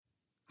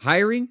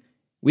Hiring?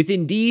 With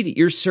Indeed,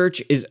 your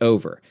search is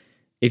over.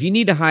 If you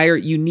need to hire,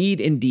 you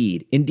need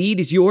Indeed. Indeed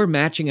is your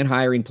matching and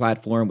hiring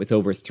platform with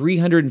over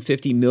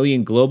 350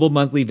 million global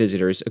monthly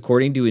visitors,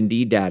 according to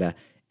Indeed data,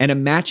 and a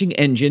matching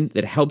engine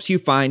that helps you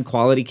find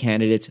quality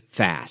candidates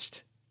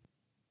fast.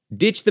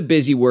 Ditch the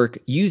busy work.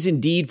 Use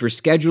Indeed for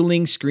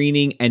scheduling,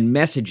 screening, and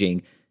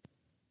messaging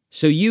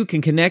so you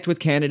can connect with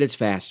candidates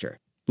faster.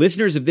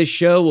 Listeners of this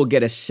show will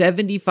get a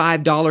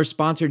 $75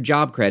 sponsored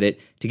job credit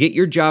to get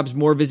your jobs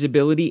more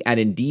visibility at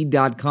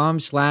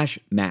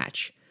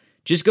Indeed.com/match.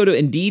 Just go to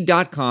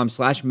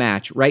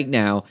Indeed.com/match right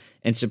now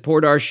and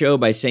support our show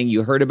by saying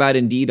you heard about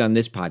Indeed on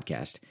this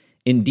podcast.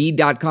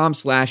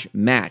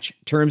 Indeed.com/match.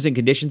 Terms and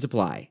conditions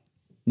apply.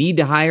 Need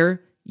to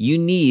hire? You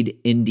need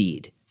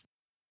Indeed.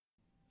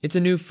 It's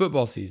a new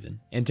football season.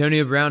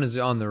 Antonio Brown is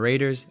on the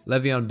Raiders,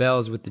 Le'Veon Bell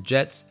is with the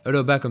Jets,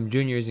 Odell Beckham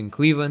Jr. is in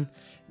Cleveland.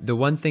 The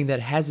one thing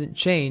that hasn't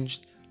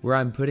changed, where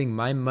I'm putting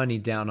my money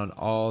down on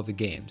all the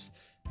games.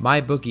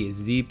 MyBookie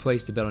is the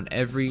place to bet on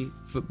every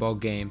football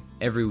game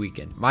every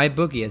weekend.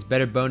 MyBookie has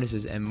better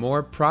bonuses and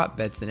more prop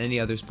bets than any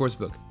other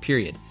sportsbook,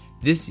 period.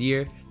 This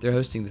year, they're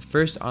hosting the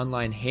first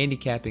online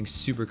handicapping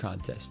super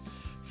contest.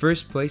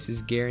 First place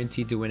is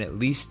guaranteed to win at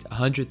least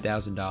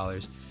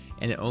 $100,000,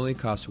 and it only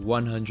costs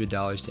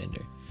 $100 to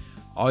enter.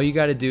 All you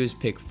got to do is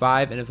pick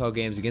 5 NFL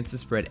games against the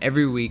spread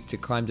every week to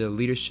climb to the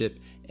leadership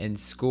and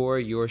score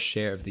your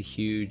share of the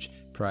huge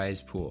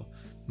prize pool.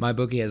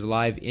 MyBookie has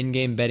live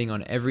in-game betting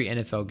on every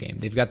NFL game.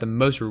 They've got the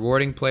most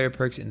rewarding player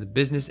perks in the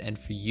business, and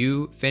for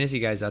you fantasy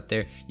guys out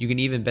there, you can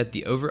even bet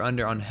the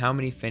over-under on how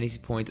many fantasy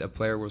points a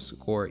player will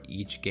score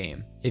each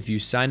game. If you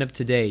sign up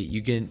today,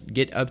 you can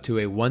get up to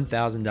a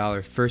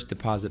 $1,000 first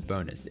deposit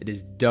bonus. It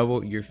is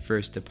double your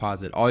first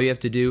deposit. All you have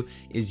to do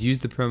is use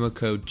the promo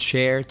code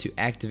CHAIR to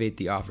activate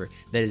the offer.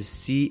 That is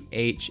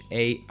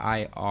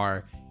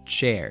CHAIR,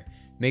 CHAIR.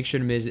 Make sure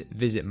to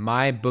visit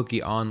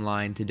MyBookie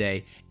online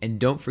today, and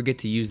don't forget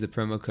to use the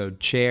promo code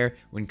CHAIR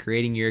when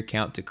creating your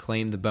account to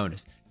claim the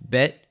bonus.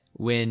 Bet,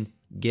 win,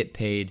 get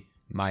paid,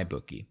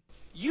 MyBookie.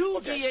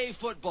 UVA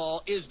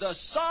football is the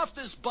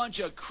softest bunch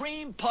of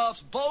cream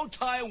puffs, bow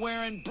tie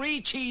wearing,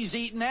 brie cheese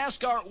eating,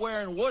 ascot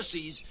wearing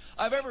wussies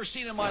I've ever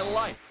seen in my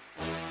life.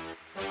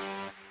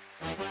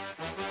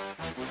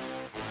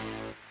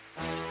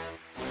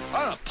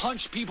 I'm gonna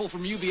punch people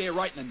from UVA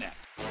right in the neck.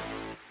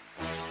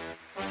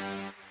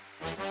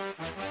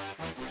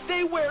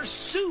 They wear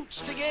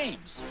suits to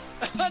games.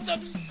 That's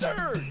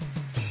absurd.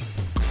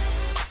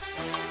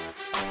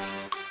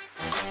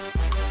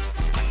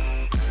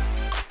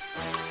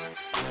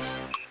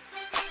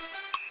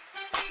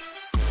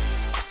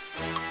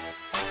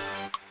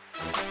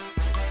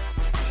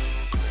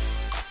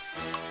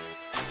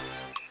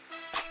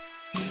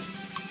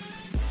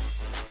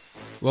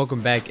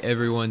 Welcome back,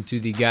 everyone, to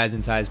the Guys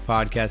and Ties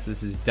podcast.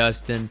 This is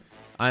Dustin.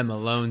 I'm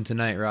alone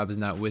tonight. Rob is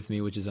not with me,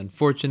 which is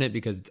unfortunate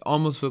because it's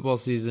almost football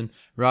season.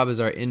 Rob is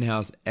our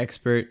in-house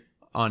expert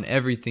on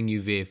everything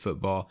UVA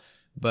football,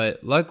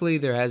 but luckily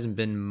there hasn't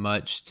been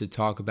much to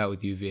talk about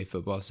with UVA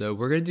football, so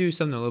we're going to do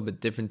something a little bit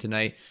different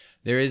tonight.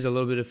 There is a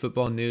little bit of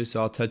football news,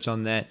 so I'll touch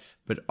on that,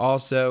 but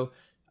also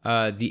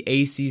the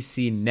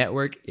ACC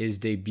Network is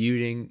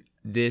debuting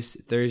this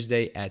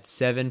Thursday at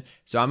 7,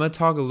 so I'm going to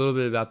talk a little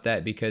bit about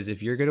that because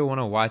if you're going to want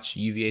to watch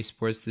UVA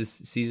sports this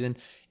season,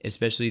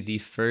 especially the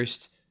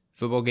first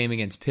football game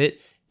against Pitt,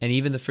 and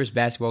even the first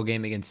basketball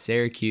game against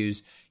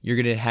Syracuse,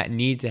 you're going to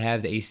need to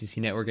have the ACC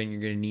Network, and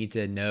you're going to need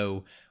to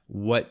know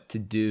what to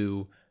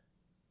do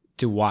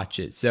to watch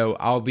it. So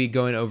I'll be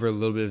going over a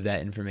little bit of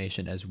that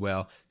information as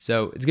well.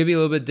 So it's going to be a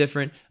little bit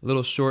different, a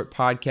little short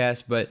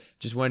podcast, but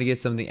just wanted to get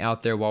something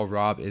out there while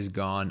Rob is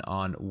gone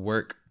on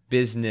work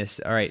business.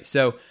 All right,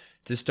 so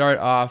to start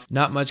off,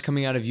 not much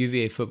coming out of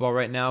UVA football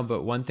right now,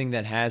 but one thing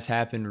that has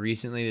happened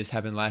recently, this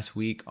happened last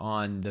week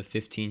on the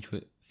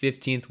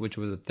 15th, which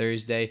was a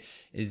Thursday,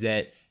 is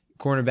that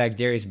cornerback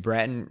Darius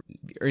Bratton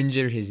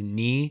injured his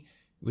knee,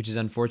 which is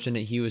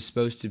unfortunate. He was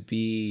supposed to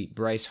be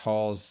Bryce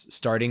Hall's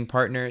starting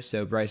partner.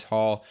 So Bryce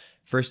Hall,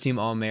 first team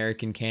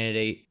All-American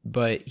candidate,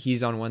 but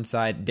he's on one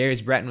side.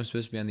 Darius Bratton was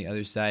supposed to be on the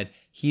other side.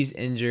 He's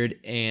injured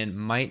and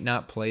might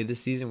not play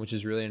this season, which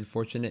is really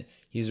unfortunate.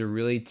 He's a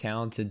really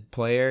talented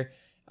player,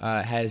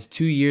 has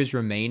 2 years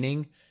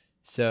remaining.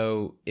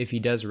 So if he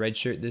does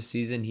redshirt this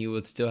season, he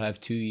would still have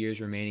 2 years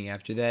remaining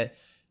after that.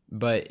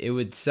 But it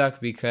would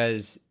suck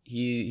because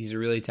he's a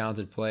really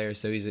talented player,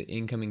 so he's an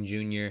incoming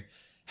junior.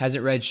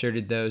 Hasn't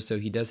redshirted, though, so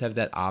he does have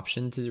that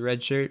option to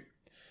redshirt.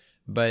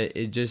 But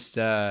it just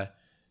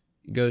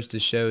goes to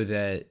show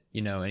that,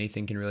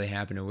 anything can really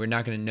happen. And we're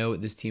not going to know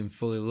what this team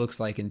fully looks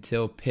like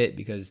until Pitt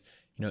because,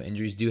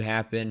 injuries do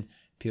happen.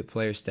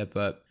 Players step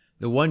up.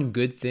 The one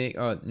good thing,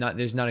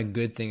 there's not a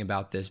good thing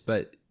about this,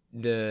 but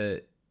a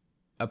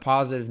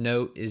positive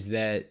note is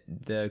that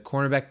the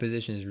cornerback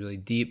position is really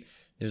deep.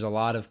 There's a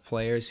lot of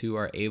players who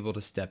are able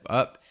to step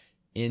up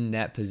in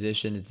that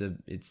position.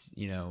 It's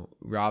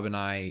Rob and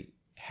I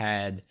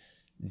had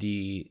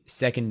the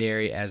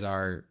secondary as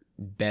our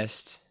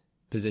best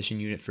position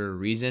unit for a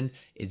reason.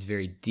 It's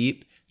very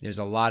deep. There's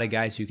a lot of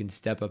guys who can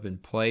step up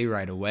and play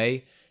right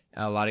away.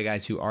 a lot of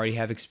guys who already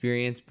have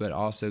experience, but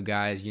also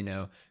guys,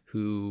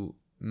 who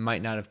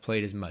might not have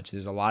played as much.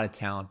 There's a lot of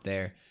talent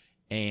there.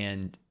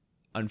 And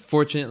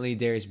unfortunately,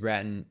 Darius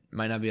Bratton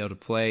might not be able to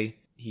play.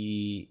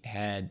 He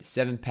had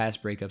 7 pass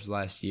breakups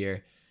last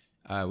year,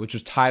 which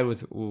was tied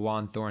with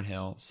Juan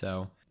Thornhill.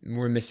 So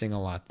we're missing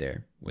a lot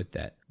there with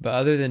that. But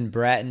other than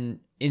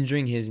Bratton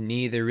injuring his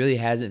knee, there really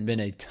hasn't been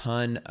a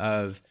ton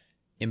of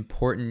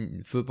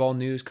important football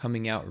news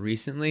coming out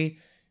recently.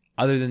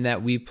 Other than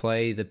that, we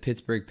play the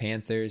Pittsburgh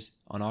Panthers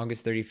on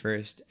August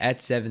 31st at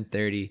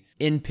 7:30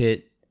 in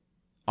Pitt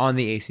on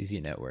the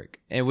ACC network.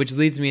 And which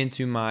leads me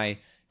into my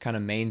kind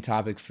of main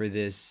topic for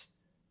this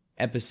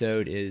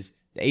episode is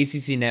the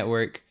ACC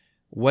network.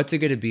 What's it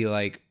going to be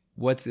like?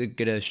 What's it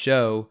going to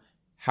show?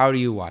 How do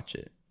you watch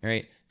it? All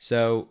right.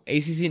 So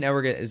ACC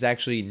network is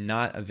actually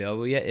not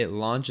available yet. It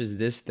launches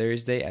this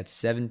Thursday at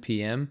 7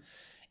 p.m.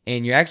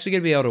 And you're actually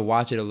going to be able to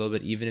watch it a little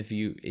bit even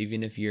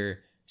if your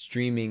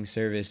streaming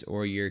service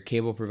or your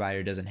cable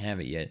provider doesn't have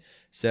it yet.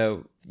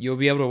 So you'll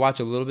be able to watch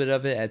a little bit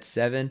of it at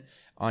 7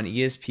 on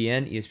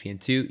ESPN,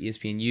 ESPN2,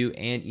 ESPNU,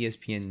 and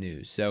ESPN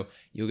News. So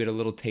you'll get a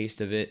little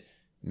taste of it.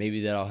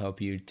 Maybe that'll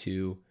help you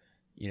to,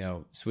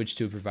 switch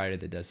to a provider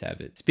that does have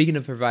it. Speaking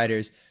of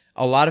providers,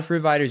 a lot of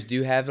providers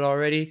do have it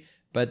already,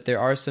 but there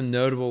are some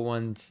notable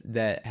ones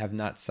that have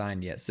not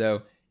signed yet.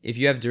 So if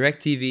you have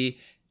DirecTV,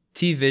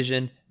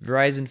 TVision,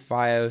 Verizon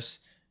Fios,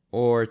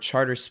 or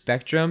Charter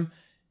Spectrum,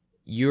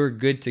 you're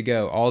good to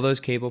go. All those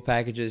cable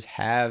packages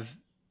have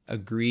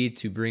agreed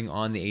to bring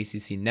on the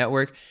ACC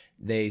network.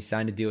 They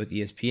signed a deal with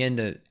ESPN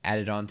to add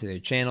it on to their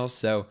channels.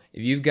 So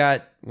if you've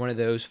got one of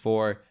those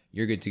 4,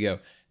 you're good to go.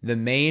 The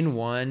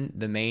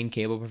main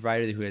cable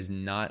provider who has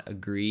not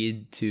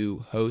agreed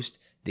to host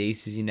the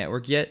ACC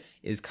network yet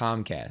is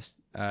Comcast,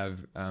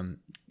 Comcast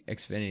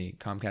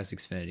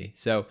Xfinity.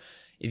 So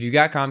if you've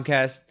got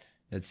Comcast,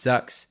 that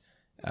sucks.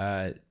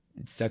 It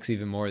sucks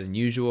even more than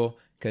usual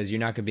because you're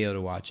not going to be able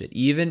to watch it.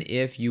 Even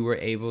if you were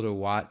able to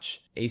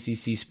watch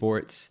ACC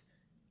sports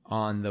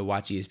on the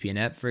Watch ESPN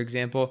app, for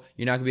example,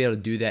 you're not going to be able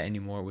to do that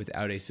anymore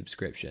without a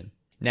subscription.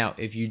 Now,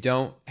 if you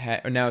do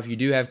have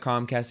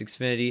Comcast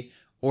Xfinity,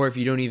 or if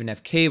you don't even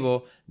have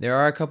cable, there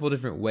are a couple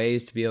different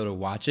ways to be able to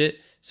watch it.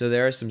 So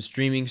there are some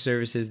streaming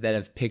services that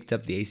have picked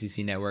up the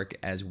ACC network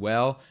as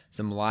well,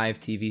 some live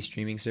TV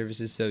streaming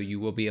services, so you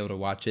will be able to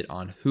watch it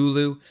on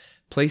Hulu,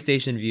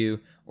 PlayStation Vue,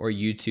 or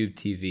YouTube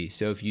TV.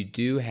 So if you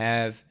do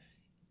have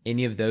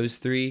any of those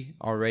 3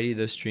 already,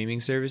 those streaming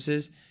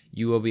services,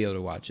 you will be able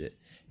to watch it.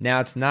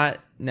 Now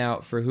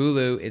for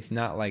Hulu, it's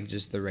not like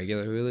just the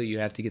regular Hulu. You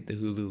have to get the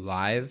Hulu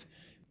Live.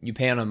 You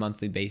pay on a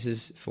monthly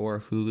basis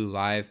for Hulu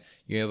Live.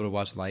 You're able to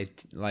watch live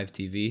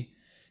TV.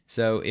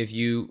 So if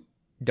you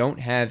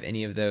don't have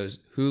any of those,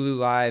 Hulu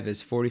Live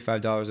is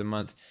 $45 a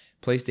month.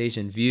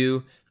 PlayStation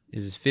Vue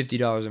is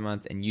 $50 a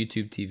month, and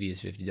YouTube TV is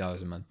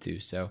 $50 a month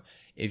too. So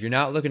if you're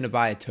not looking to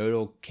buy a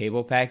total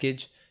cable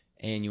package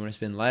and you want to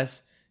spend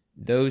less,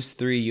 those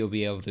 3 you'll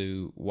be able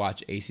to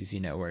watch ACC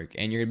network,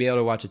 and you're going to be able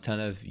to watch a ton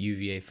of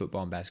UVA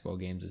football and basketball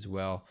games as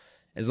well,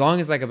 as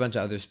long as like a bunch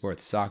of other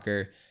sports,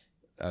 soccer,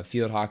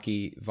 field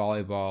hockey,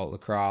 volleyball,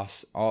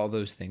 lacrosse, all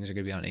those things are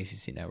going to be on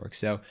ACC network.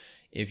 So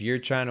if you're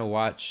trying to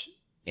watch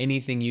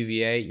anything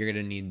UVA, you're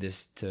going to need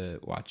this to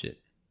watch it.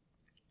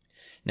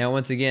 Now,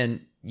 once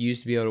again, you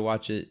used to be able to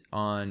watch it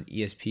on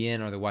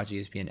ESPN or the Watch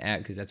ESPN app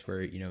because that's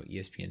where,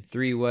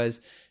 ESPN3 was.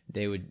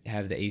 They would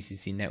have the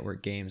ACC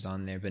network games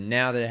on there. But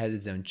now that it has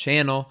its own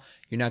channel,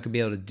 you're not going to be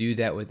able to do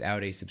that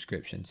without a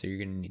subscription. So you're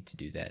going to need to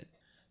do that.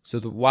 So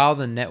while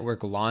the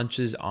network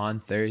launches on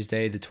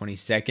Thursday, the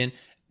 22nd,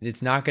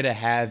 it's not going to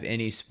have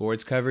any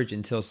sports coverage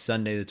until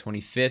Sunday, the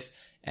 25th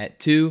at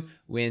 2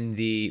 when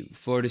the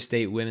Florida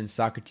State women's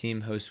soccer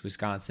team hosts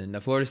Wisconsin. Now,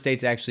 Florida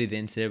State's actually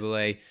the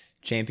NCAA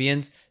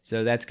champions,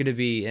 so that's going to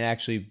be an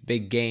actually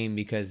big game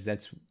because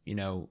that's,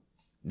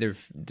 their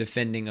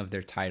defending of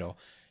their title.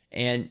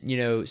 And,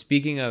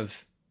 speaking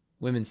of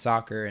women's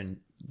soccer and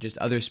just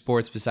other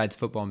sports besides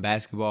football and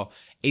basketball,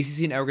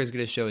 ACC Network is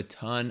going to show a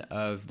ton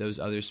of those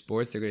other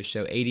sports. They're going to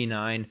show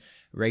 89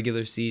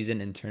 regular season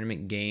and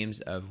tournament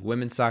games of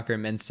women's soccer,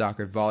 men's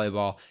soccer,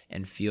 volleyball,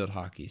 and field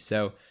hockey.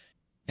 So,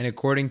 and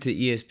according to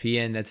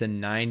ESPN, that's a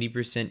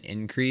 90%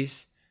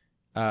 increase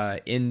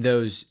in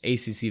those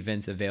ACC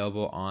events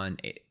available on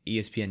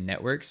ESPN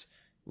networks,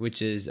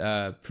 which is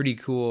pretty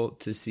cool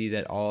to see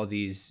that all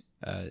these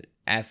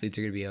athletes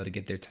are going to be able to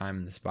get their time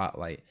in the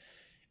spotlight.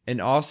 And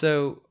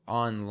also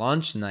on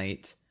launch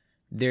night,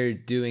 they're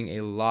doing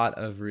a lot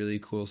of really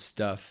cool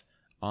stuff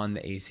on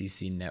the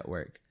ACC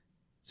network.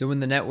 So when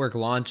the network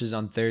launches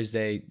on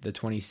Thursday, the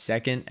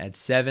 22nd at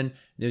 7,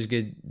 there's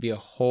going to be a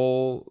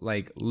whole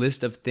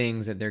list of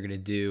things that they're going to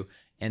do.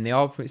 And they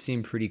all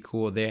seem pretty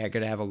cool. They're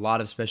going to have a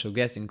lot of special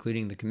guests,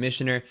 including the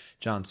commissioner,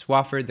 John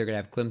Swafford. They're going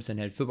to have Clemson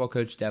head football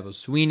coach, Dabo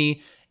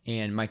Swinney,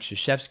 and Mike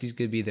Krzyzewski's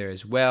going to be there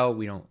as well.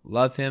 We don't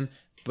love him,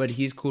 but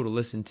he's cool to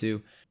listen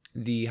to.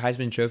 The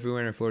Heisman Trophy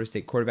winner, Florida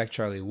State quarterback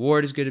Charlie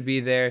Ward is going to be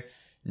there.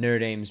 Notre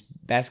Dame's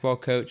basketball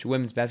coach,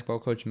 women's basketball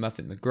coach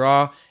Muffet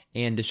McGraw,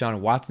 and Deshaun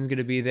Watson's going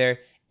to be there.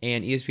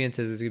 And ESPN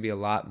says there's going to be a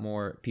lot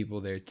more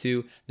people there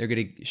too. They're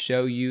going to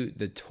show you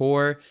the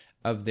tour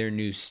of their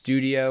new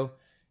studio,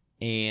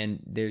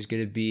 and there's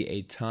going to be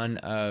a ton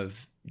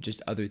of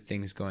just other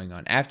things going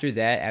on. After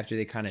that, after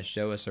they kind of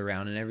show us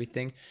around and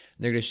everything,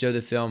 they're going to show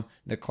the film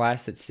The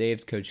Class That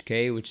Saved Coach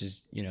K, which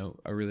is,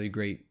 a really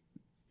great,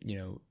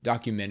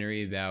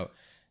 documentary about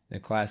the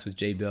class with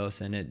Jay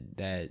Bilas in it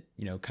that,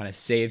 kind of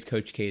saved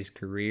Coach K's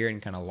career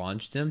and kind of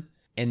launched him.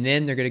 And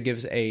then they're going to give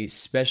us a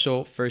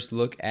special first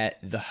look at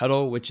The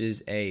Huddle, which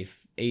is a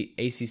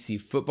ACC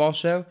football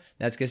show.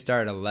 That's going to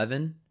start at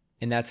 11,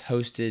 and that's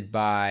hosted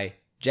by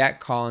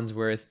Jack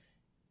Collinsworth,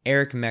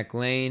 Eric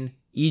McLean,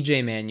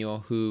 EJ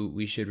Manuel, who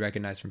we should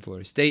recognize from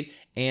Florida State,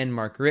 and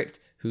Mark Richt,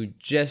 who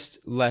just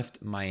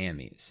left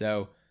Miami.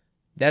 So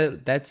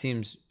that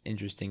seems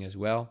interesting as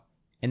well.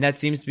 And that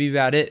seems to be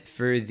about it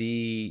for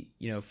the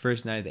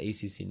first night of the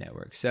ACC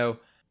network. So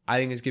I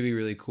think it's going to be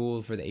really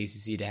cool for the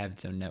ACC to have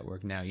its own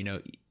network now.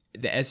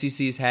 The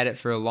SEC's had it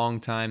for a long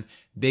time.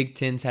 Big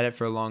Ten's had it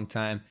for a long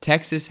time.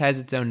 Texas has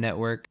its own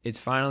network. It's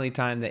finally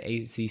time the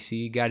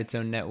ACC got its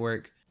own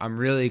network. I'm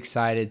really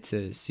excited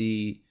to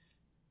see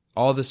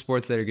all the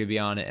sports that are going to be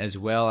on it, as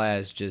well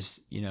as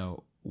just,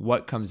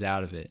 what comes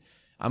out of it.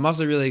 I'm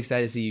also really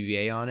excited to see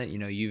UVA on it.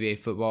 UVA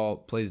football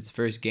plays its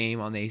first game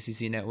on the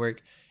ACC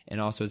network, and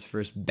also its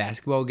first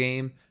basketball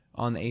game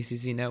on the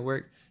ACC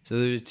network. So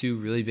those are two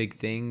really big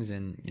things,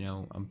 and,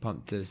 I'm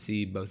pumped to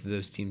see both of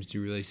those teams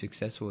do really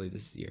successfully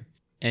this year.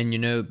 And,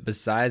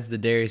 besides the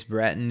Darius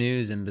Bratton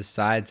news and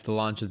besides the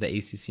launch of the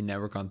ACC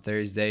network on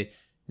Thursday,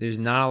 there's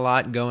not a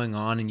lot going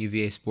on in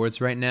UVA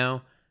sports right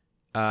now.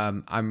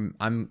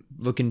 I'm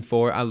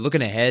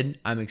looking ahead.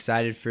 I'm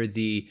excited for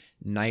the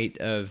night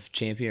of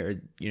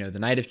champion, the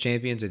night of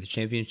champions, or the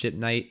championship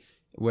night,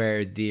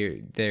 where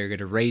they're going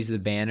to raise the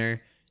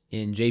banner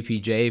in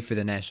JPJ for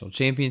the national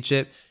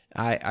championship.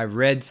 I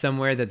read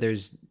somewhere that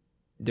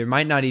there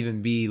might not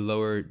even be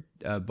lower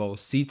bowl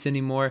seats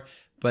anymore,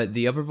 but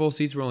the upper bowl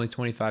seats were only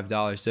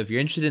 $25. So if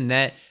you're interested in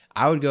that,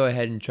 I would go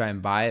ahead and try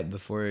and buy it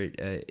before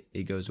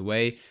it goes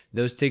away.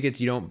 Those tickets,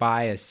 you don't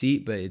buy a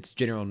seat, but it's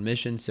general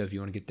admission. So if you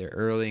want to get there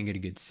early and get a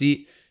good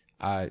seat,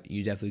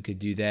 you definitely could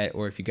do that.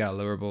 Or if you got a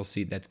lower bowl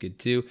seat, that's good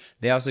too.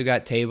 They also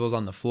got tables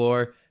on the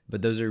floor,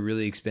 but those are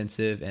really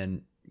expensive.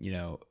 And,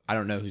 I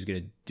don't know who's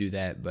going to do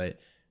that, but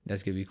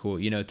that's going to be cool.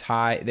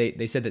 Ty,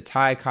 they said that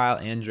Ty, Kyle,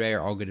 and Dre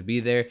are all going to be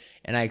there.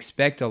 And I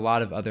expect a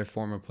lot of other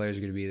former players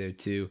are going to be there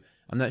too.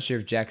 I'm not sure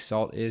if Jack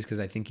Salt is, because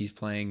I think he's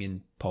playing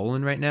in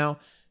Poland right now.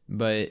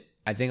 But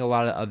I think a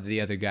lot of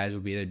the other guys will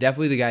be there.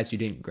 Definitely the guys who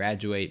didn't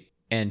graduate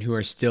and who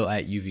are still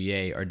at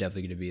UVA are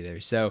definitely going to be there.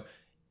 So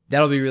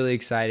that'll be really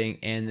exciting.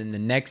 And then the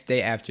next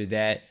day after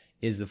that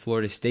is the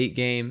Florida State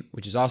game,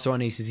 which is also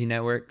on ACC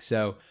Network.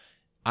 So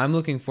I'm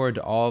looking forward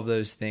to all of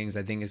those things.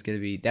 I think that's going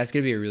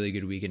to be a really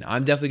good weekend.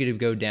 I'm definitely going to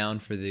go down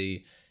for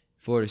the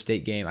Florida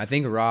State game. I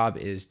think Rob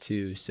is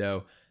too.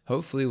 So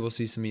hopefully we'll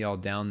see some of y'all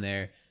down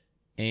there.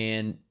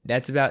 And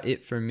that's about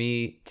it for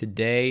me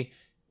today.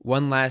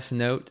 One last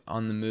note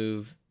on the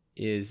move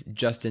is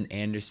Justin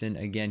Anderson.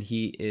 Again,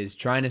 he is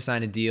trying to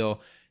sign a deal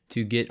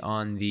to get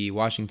on the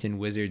Washington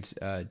Wizards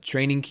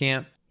training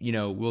camp.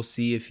 We'll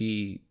see if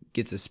he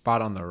gets a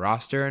spot on the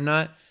roster or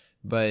not,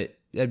 but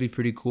that'd be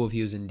pretty cool if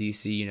he was in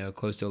DC,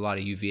 close to a lot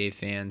of UVA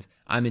fans.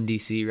 I'm in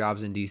DC,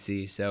 Rob's in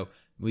DC, so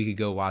we could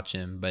go watch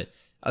him. But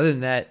other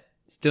than that,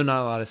 still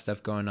not a lot of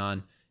stuff going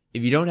on.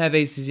 If you don't have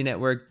ACC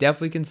Network,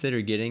 definitely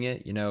consider getting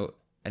it.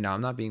 And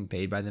I'm not being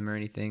paid by them or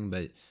anything,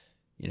 but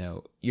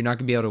you're not going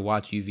to be able to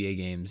watch UVA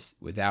games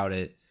without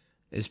it,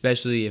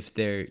 especially if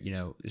they're,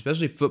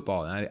 especially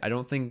football. And I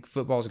don't think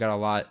football's got a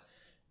lot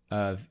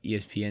of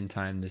ESPN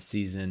time this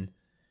season,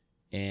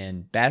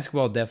 and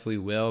basketball definitely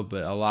will,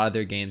 but a lot of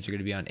their games are going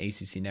to be on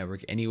ACC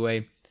Network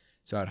anyway.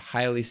 So I'd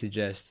highly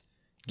suggest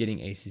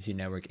getting ACC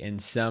Network in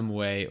some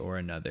way or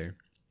another.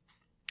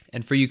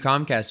 And for you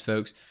Comcast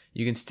folks,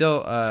 you can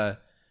still,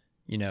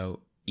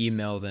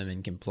 email them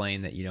and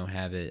complain that you don't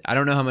have it. I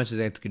don't know how much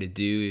that's going to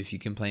do if you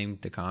complain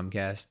to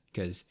Comcast,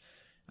 because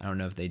I don't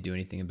know if they do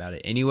anything about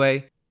it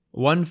anyway.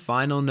 One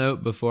final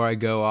note before I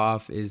go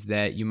off is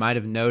that you might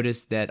have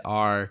noticed that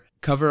our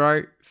cover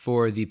art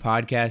for the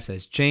podcast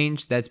has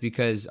changed. That's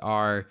because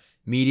our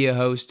media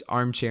host,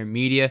 Armchair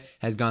Media,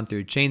 has gone through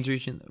a change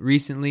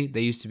recently.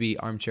 They used to be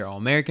Armchair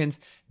All-Americans.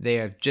 They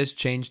have just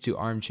changed to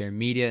Armchair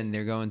Media, and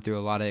they're going through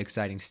a lot of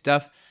exciting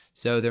stuff.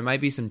 So there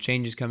might be some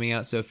changes coming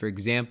out. So for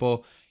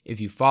example, if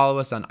you follow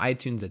us on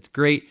iTunes, that's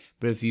great.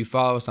 But if you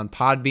follow us on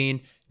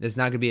Podbean, that's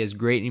not going to be as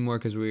great anymore,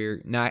 because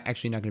we're not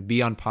going to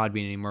be on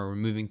Podbean anymore. We're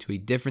moving to a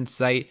different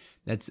site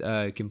that's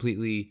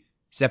completely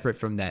separate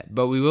from that.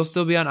 But we will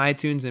still be on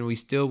iTunes, and we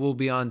still will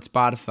be on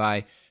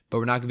Spotify, but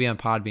we're not going to be on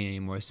Podbean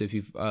anymore. So if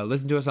you've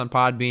listened to us on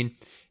Podbean,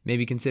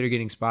 maybe consider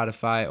getting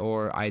Spotify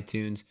or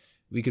iTunes.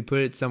 We could put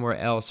it somewhere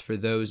else for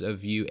those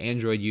of you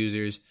Android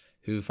users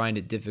who find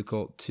it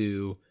difficult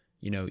to,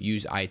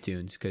 use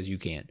iTunes, because you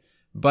can.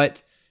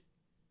 But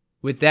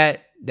with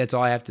that, that's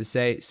all I have to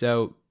say.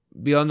 So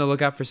be on the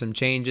lookout for some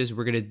changes.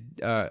 We're going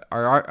to,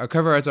 our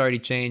cover art's already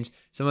changed.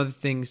 Some other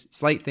things,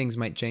 slight things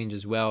might change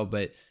as well,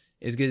 but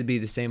it's going to be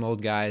the same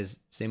old guys,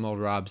 same old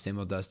Rob, same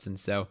old Dustin.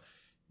 So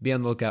be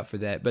on the lookout for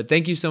that. But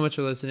thank you so much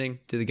for listening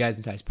to the Guys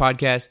and Ties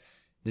podcast.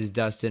 This is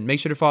Dustin. Make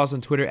sure to follow us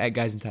on Twitter at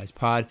Guys and Ties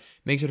Pod.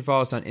 Make sure to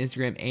follow us on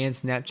Instagram and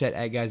Snapchat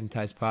at Guys and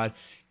Ties Pod.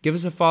 Give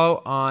us a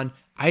follow on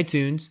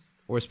iTunes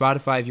or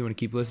Spotify if you want to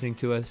keep listening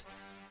to us.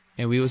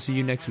 And we will see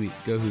you next week.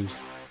 Go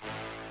Hoos.